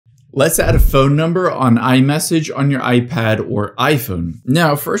Let's add a phone number on iMessage on your iPad or iPhone.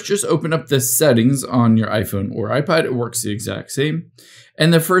 Now, first just open up the settings on your iPhone or iPad. It works the exact same.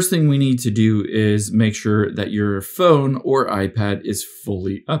 And the first thing we need to do is make sure that your phone or iPad is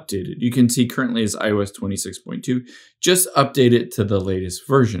fully updated. You can see currently is iOS 26.2. Just update it to the latest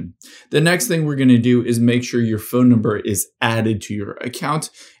version. The next thing we're going to do is make sure your phone number is added to your account,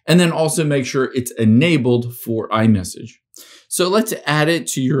 and then also make sure it's enabled for iMessage. So let's add it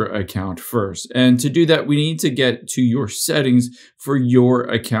to your account first. And to do that, we need to get to your settings for your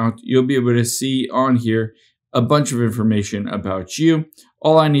account. You'll be able to see on here a bunch of information about you.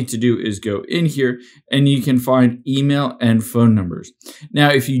 All I need to do is go in here and you can find email and phone numbers. Now,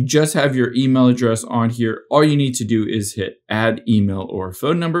 if you just have your email address on here, all you need to do is hit add email or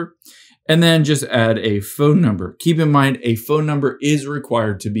phone number, and then just add a phone number. Keep in mind, a phone number is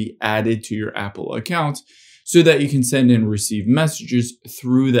required to be added to your Apple account so that you can send and receive messages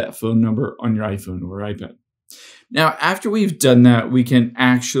through that phone number on your iPhone or iPad. Now, after we've done that, we can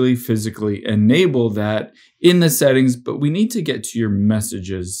actually physically enable that in the settings, but we need to get to your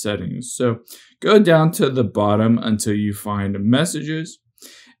messages settings. So go down to the bottom until you find messages.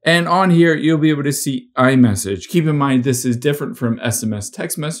 And on here, you'll be able to see iMessage. Keep in mind, this is different from SMS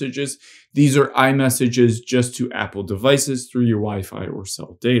text messages. These are iMessages just to Apple devices through your Wi-Fi or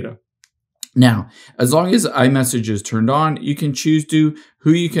cell data. Now, as long as iMessage is turned on, you can choose to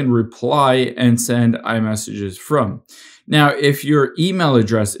who you can reply and send iMessages from. Now, if your email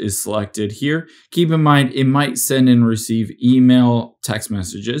address is selected here, keep in mind it might send and receive email text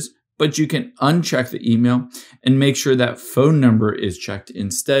messages, but you can uncheck the email and make sure that phone number is checked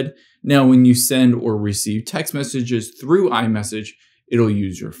instead. Now, when you send or receive text messages through iMessage, it'll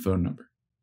use your phone number.